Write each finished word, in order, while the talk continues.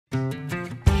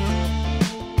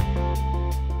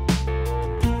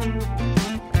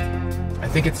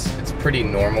think it's pretty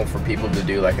normal for people to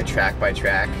do like a track by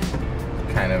track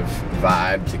kind of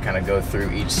vibe, to kind of go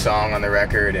through each song on the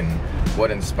record and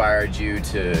what inspired you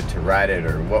to write it,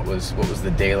 or what was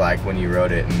the day like when you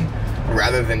wrote it. And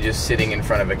rather than just sitting in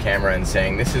front of a camera and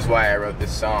saying, this is why I wrote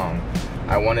this song,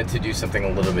 I wanted to do something a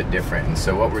little bit different. And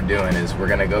so what we're doing is we're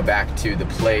gonna go back to the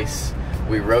place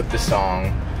we wrote the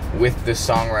song with the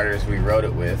songwriters we wrote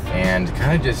it with, and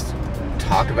kind of just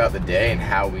talk about the day and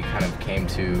how we kind of came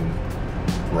to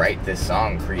write this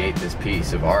song, create this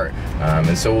piece of art.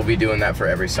 And so we'll be doing that for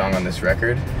every song on this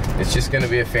record. It's just going to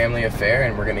be a family affair,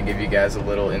 and we're going to give you guys a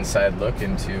little inside look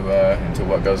into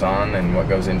what goes on and what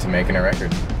goes into making a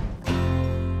record.